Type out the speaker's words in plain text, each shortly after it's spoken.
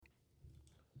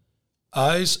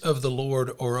Eyes of the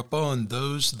Lord are upon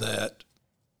those that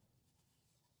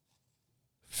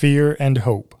fear and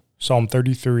hope. Psalm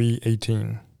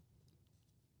 33:18.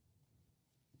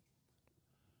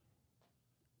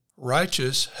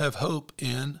 righteous have hope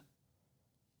in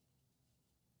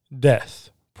Death.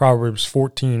 Proverbs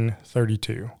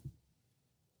 14:32.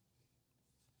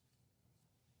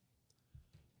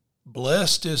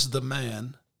 blessed is the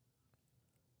man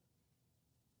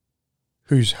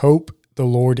Whose hope the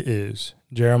Lord is.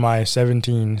 Jeremiah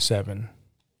 17:7.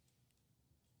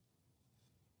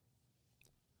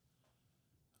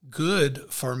 good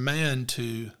for man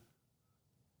to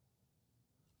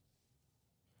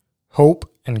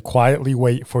Hope and quietly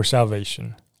wait for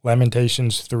salvation.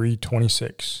 Lamentations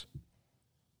 3:26.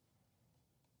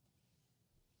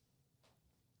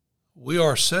 we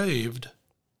are saved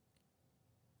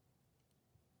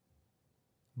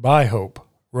By hope.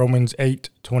 Romans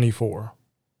 8:24.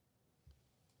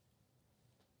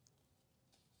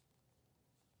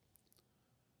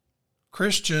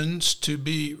 Christians to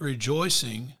be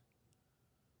rejoicing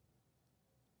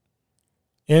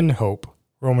In hope.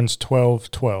 Romans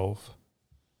 12:12.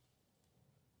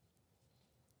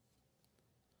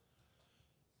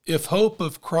 if hope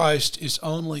of Christ is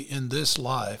only in this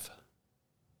life,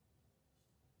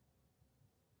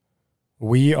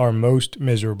 We are most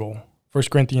miserable. 1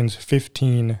 Corinthians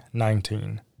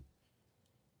 15:19.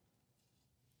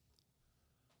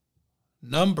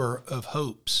 number of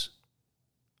hopes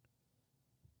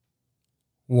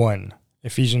 1.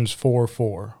 Ephesians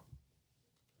 4:4.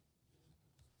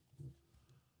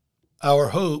 our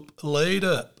hope laid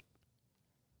up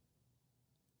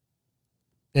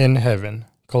In heaven.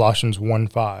 Colossians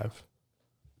 1:5.